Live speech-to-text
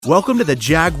Welcome to the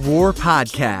Jaguar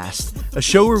Podcast, a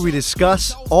show where we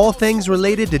discuss all things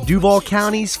related to Duval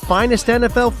County's finest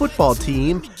NFL football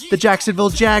team, the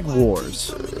Jacksonville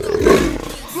Jaguars.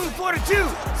 Move 42,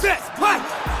 set, fight!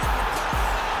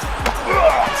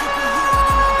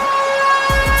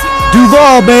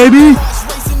 Duval, baby!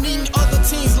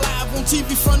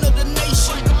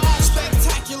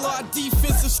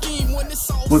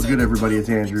 What's good, everybody? It's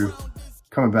Andrew.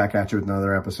 Coming back at you with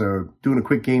another episode, doing a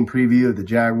quick game preview of the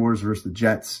Jaguars versus the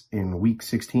Jets in Week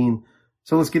 16.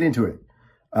 So let's get into it.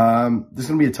 This is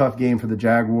going to be a tough game for the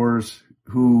Jaguars,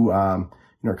 who are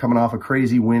coming off a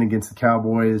crazy win against the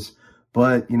Cowboys,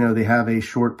 but they have a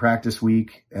short practice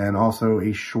week and also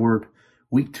a short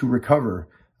week to recover.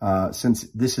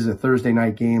 Since this is a Thursday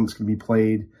night game, it's going to be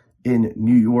played in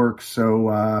New York,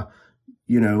 so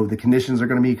the conditions are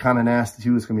going to be kind of nasty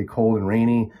too. It's going to be cold and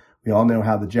rainy. We all know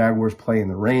how the Jaguars play in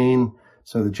the rain.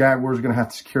 So the Jaguars are going to have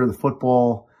to secure the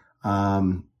football.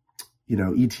 Etienne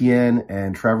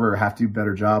and Trevor have to do a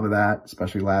better job of that,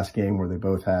 especially last game where they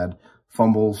both had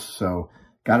fumbles. So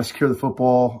got to secure the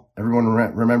football. Everyone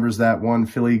remembers that one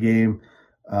Philly game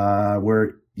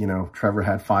where, Trevor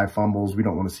had 5 fumbles. We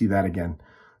don't want to see that again.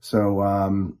 So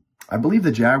I believe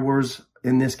the Jaguars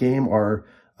in this game are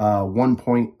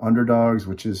 1-point underdogs,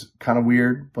 which is kind of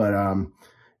weird, but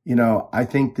I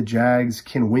think the Jags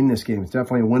can win this game. It's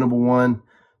definitely a winnable one,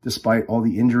 despite all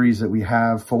the injuries that we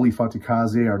have. Foley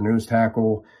Fatikaze, our nose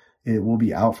tackle, it will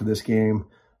be out for this game.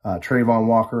 Trayvon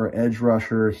Walker, edge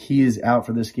rusher, he is out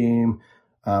for this game.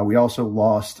 We also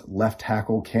lost left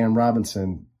tackle Cam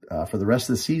Robinson for the rest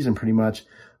of the season, pretty much,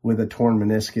 with a torn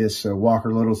meniscus. So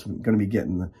Walker Little's going to be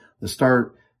getting the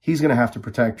start. He's going to have to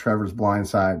protect Trevor's blind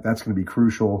side. That's going to be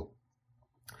crucial.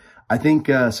 I think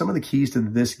some of the keys to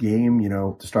this game,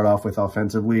 to start off with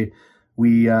offensively,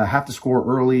 we have to score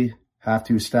early, have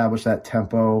to establish that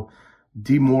tempo,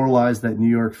 demoralize that New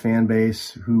York fan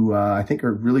base, who I think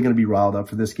are really going to be riled up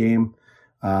for this game.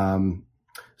 Early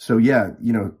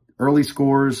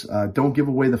scores, don't give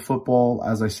away the football,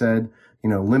 as I said,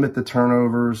 limit the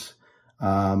turnovers,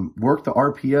 work the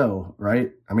RPO,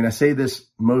 right? I mean, I say this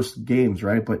most games,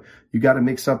 right? But you got to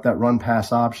mix up that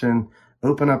run-pass option,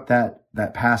 open up that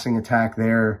passing attack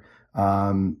there,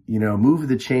 move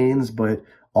the chains, but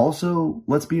also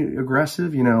let's be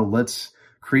aggressive. Let's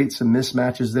create some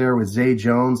mismatches there with Zay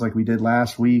Jones like we did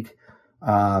last week.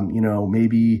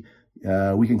 Maybe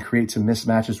we can create some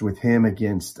mismatches with him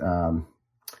against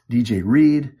DJ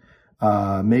Reed.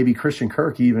 Maybe Christian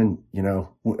Kirk even,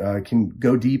 can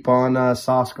go deep on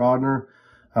Sauce Gardner,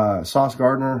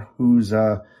 who's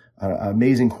an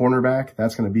amazing cornerback.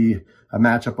 That's going to be a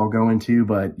matchup I'll go into,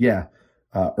 but yeah,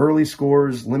 early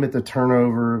scores, limit the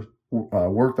turnover,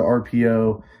 work the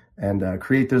RPO, and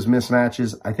create those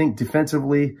mismatches. I think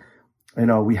defensively,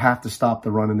 we have to stop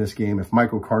the run in this game. If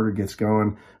Michael Carter gets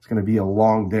going, it's going to be a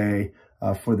long day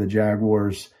for the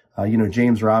Jaguars.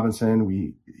 James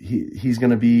Robinson, he's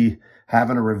going to be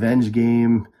having a revenge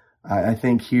game. I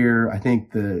think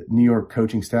the New York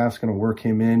coaching staff's going to work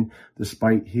him in,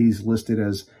 despite he's listed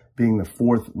as being the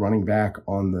 4th running back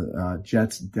on the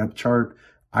Jets depth chart.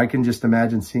 I can just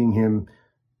imagine seeing him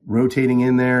rotating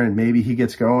in there, and maybe he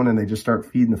gets going and they just start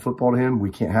feeding the football to him.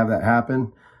 We can't have that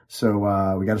happen.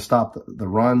 So we got to stop the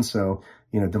run. So,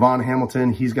 Devon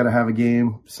Hamilton, he's got to have a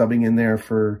game subbing in there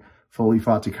for Foley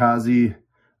Fatikaze.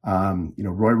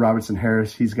 Roy Robertson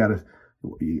Harris, he's got to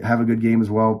have a good game as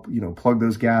well. Plug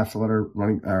those gaps, let our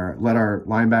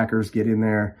linebackers get in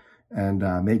there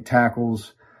and make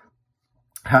tackles.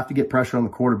 Have to get pressure on the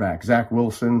quarterback. Zach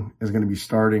Wilson is going to be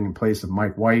starting in place of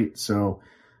Mike White. So,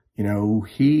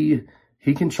 he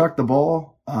can chuck the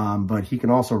ball, but he can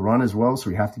also run as well.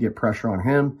 So we have to get pressure on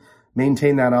him,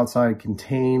 maintain that outside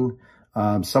contain.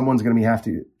 Someone's going to have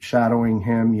to shadowing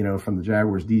him, from the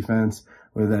Jaguars defense,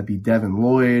 whether that be Devin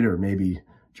Lloyd or maybe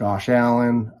Josh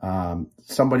Allen.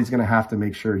 Somebody's going to have to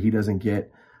make sure he doesn't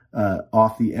get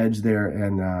off the edge there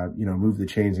and, move the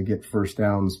chains and get first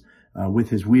downs with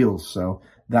his wheels. So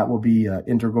that will be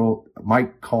integral.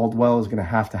 Mike Caldwell is going to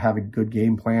have a good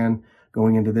game plan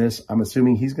going into this. I'm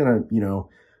assuming he's going to,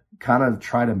 kind of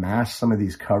try to mash some of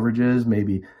these coverages,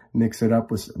 maybe mix it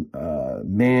up with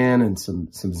man and some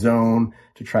zone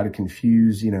to try to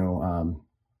confuse,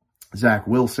 Zach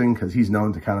Wilson, because he's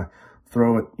known to kind of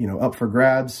throw it, up for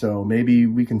grabs. So maybe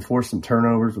we can force some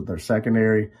turnovers with our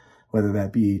secondary, whether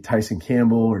that be Tyson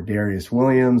Campbell or Darius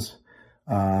Williams.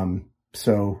 The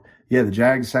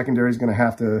Jags secondary is going to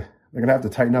have to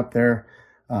tighten up there,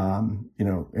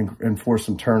 and force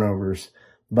some turnovers.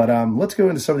 But let's go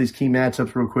into some of these key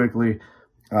matchups real quickly.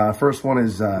 First one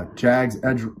is Jags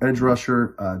edge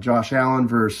rusher Josh Allen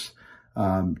versus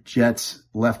Jets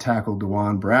left tackle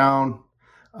Dwayne Brown.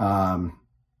 That's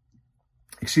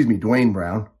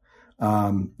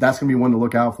going to be one to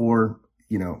look out for.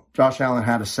 Josh Allen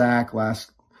had a sack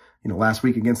last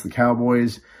week against the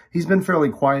Cowboys. He's been fairly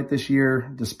quiet this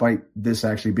year, despite this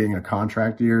actually being a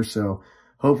contract year. So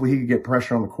hopefully he could get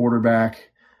pressure on the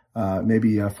quarterback,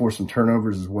 maybe force some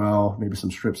turnovers as well, maybe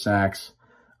some strip sacks.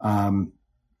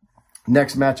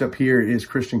 Next matchup here is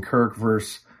Christian Kirk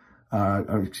versus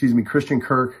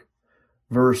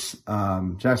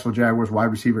Jacksonville Jaguars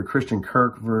wide receiver Christian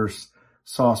Kirk versus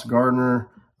Sauce Gardner.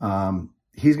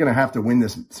 He's going to have to win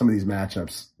some of these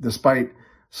matchups. Despite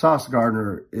Sauce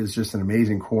Gardner is just an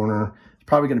amazing corner. He's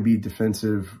probably going to be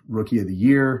defensive rookie of the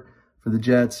year for the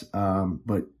Jets.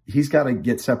 But he's got to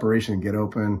get separation and get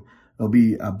open. It'll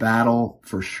be a battle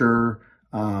for sure.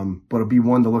 But it'll be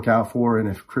one to look out for. And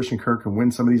if Christian Kirk can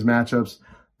win some of these matchups,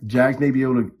 the Jags may be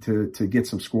able to get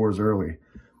some scores early.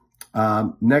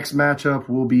 Next matchup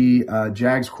will be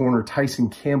Jags corner Tyson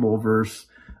Campbell versus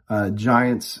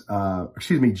Jets wide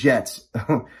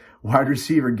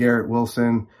receiver Garrett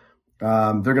Wilson.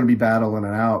 They're going to be battling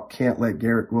it out. Can't let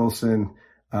Garrett Wilson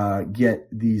get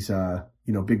these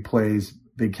big plays,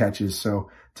 big catches. So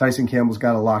Tyson Campbell's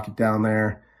got to lock it down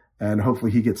there, and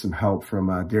hopefully he gets some help from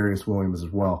Darius Williams as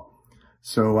well.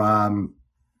 So and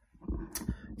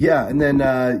then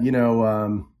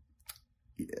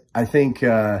I think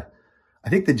the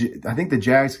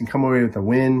Jags can come away with a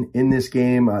win in this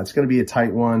game. It's going to be a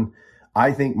tight one.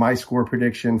 I think my score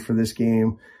prediction for this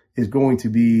game is going to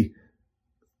be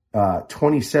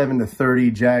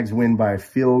 27-30. Jags win by a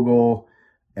field goal,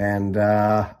 and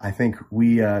I think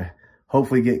we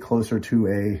hopefully get closer to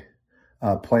a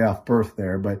playoff berth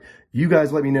there. But you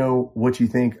guys let me know what you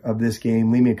think of this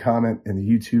game. Leave me a comment in the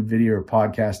YouTube video or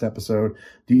podcast episode.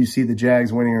 Do you see the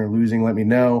Jags winning or losing? Let me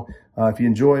know. If you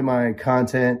enjoy my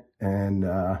content and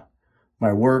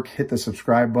my work, hit the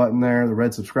subscribe button there, the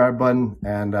red subscribe button.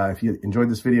 And if you enjoyed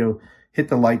this video, hit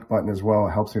the like button as well.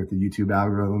 It helps me with the YouTube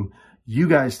algorithm. You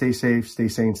guys stay safe, stay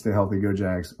sane, stay healthy. Go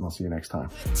Jags, and I'll see you next time.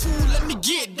 Let me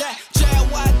get that.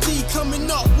 JYD coming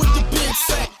up with the big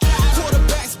sack.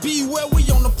 Quarterbacks beware, we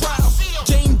on the prowl.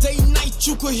 Game day night,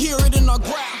 you could hear it in our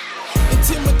growl.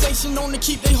 Intimidation on to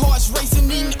keep their hearts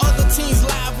racing. Eating other teams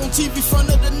live on TV front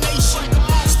of the nation.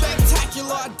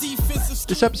 Spectacular defensive.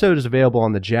 This episode is available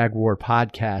on the Jaguar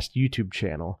Podcast YouTube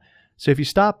channel. So if you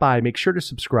stop by, make sure to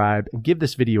subscribe and give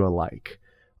this video a like.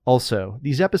 Also,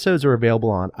 these episodes are available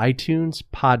on iTunes,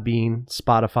 Podbean,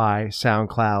 Spotify,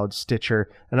 SoundCloud, Stitcher,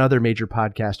 and other major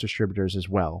podcast distributors as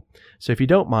well. So if you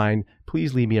don't mind,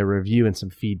 please leave me a review and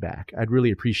some feedback. I'd really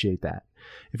appreciate that.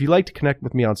 If you'd like to connect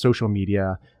with me on social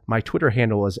media, my Twitter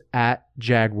handle is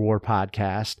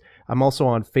 @JaguarPodcast. I'm also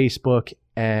on Facebook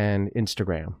and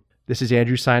Instagram. This is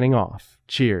Andrew signing off.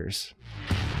 Cheers.